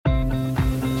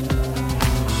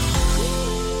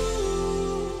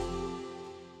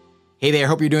Hey there,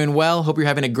 hope you're doing well. Hope you're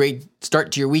having a great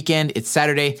start to your weekend. It's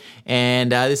Saturday,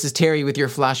 and this is Terry with your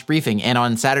Flash Briefing. And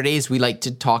on Saturdays, we like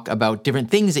to talk about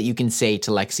different things that you can say to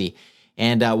Lexi.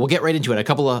 And we'll get right into it. I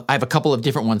have a couple of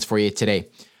different ones for you today.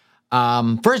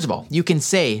 First of all, you can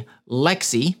say,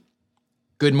 Lexi,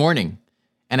 good morning.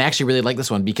 And I actually really like this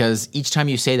one because each time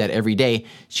you say that every day,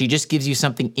 she just gives you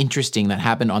something interesting that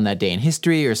happened on that day in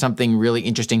history or something really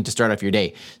interesting to start off your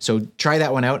day. So try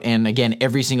that one out. And again,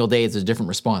 every single day is a different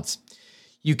response.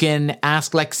 You can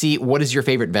ask Lexi, what is your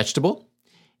favorite vegetable?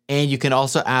 And you can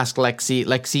also ask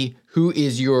Lexi, who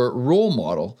is your role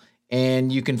model?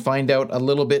 And you can find out a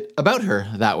little bit about her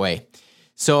that way.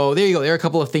 So there you go. There are a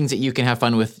couple of things that you can have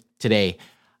fun with today.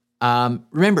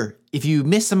 Remember, if you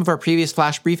missed some of our previous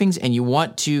Flash briefings and you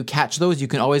want to catch those, you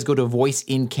can always go to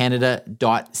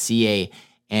voiceincanada.ca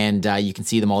and you can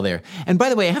see them all there. And by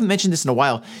the way, I haven't mentioned this in a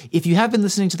while. If you have been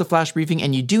listening to the Flash briefing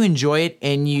and you do enjoy it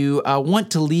and you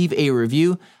want to leave a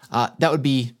review, that would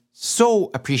be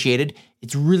so appreciated.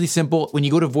 It's really simple. When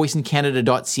you go to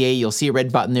voiceincanada.ca, you'll see a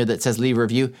red button there that says leave a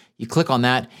review. You click on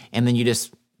that and then you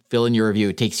just fill in your review.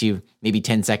 It takes you maybe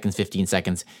 10 seconds, 15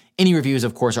 seconds. Any reviews,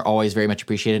 of course, are always very much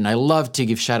appreciated. And I love to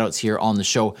give shout outs here on the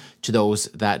show to those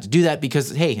that do that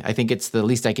because, hey, I think it's the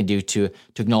least I can do to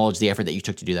acknowledge the effort that you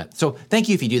took to do that. So thank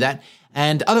you if you do that.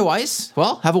 And otherwise,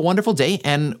 well, have a wonderful day.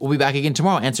 And we'll be back again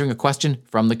tomorrow answering a question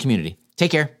from the community.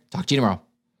 Take care. Talk to you tomorrow.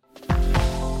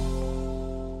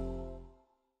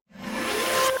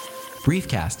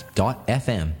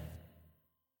 Briefcast.fm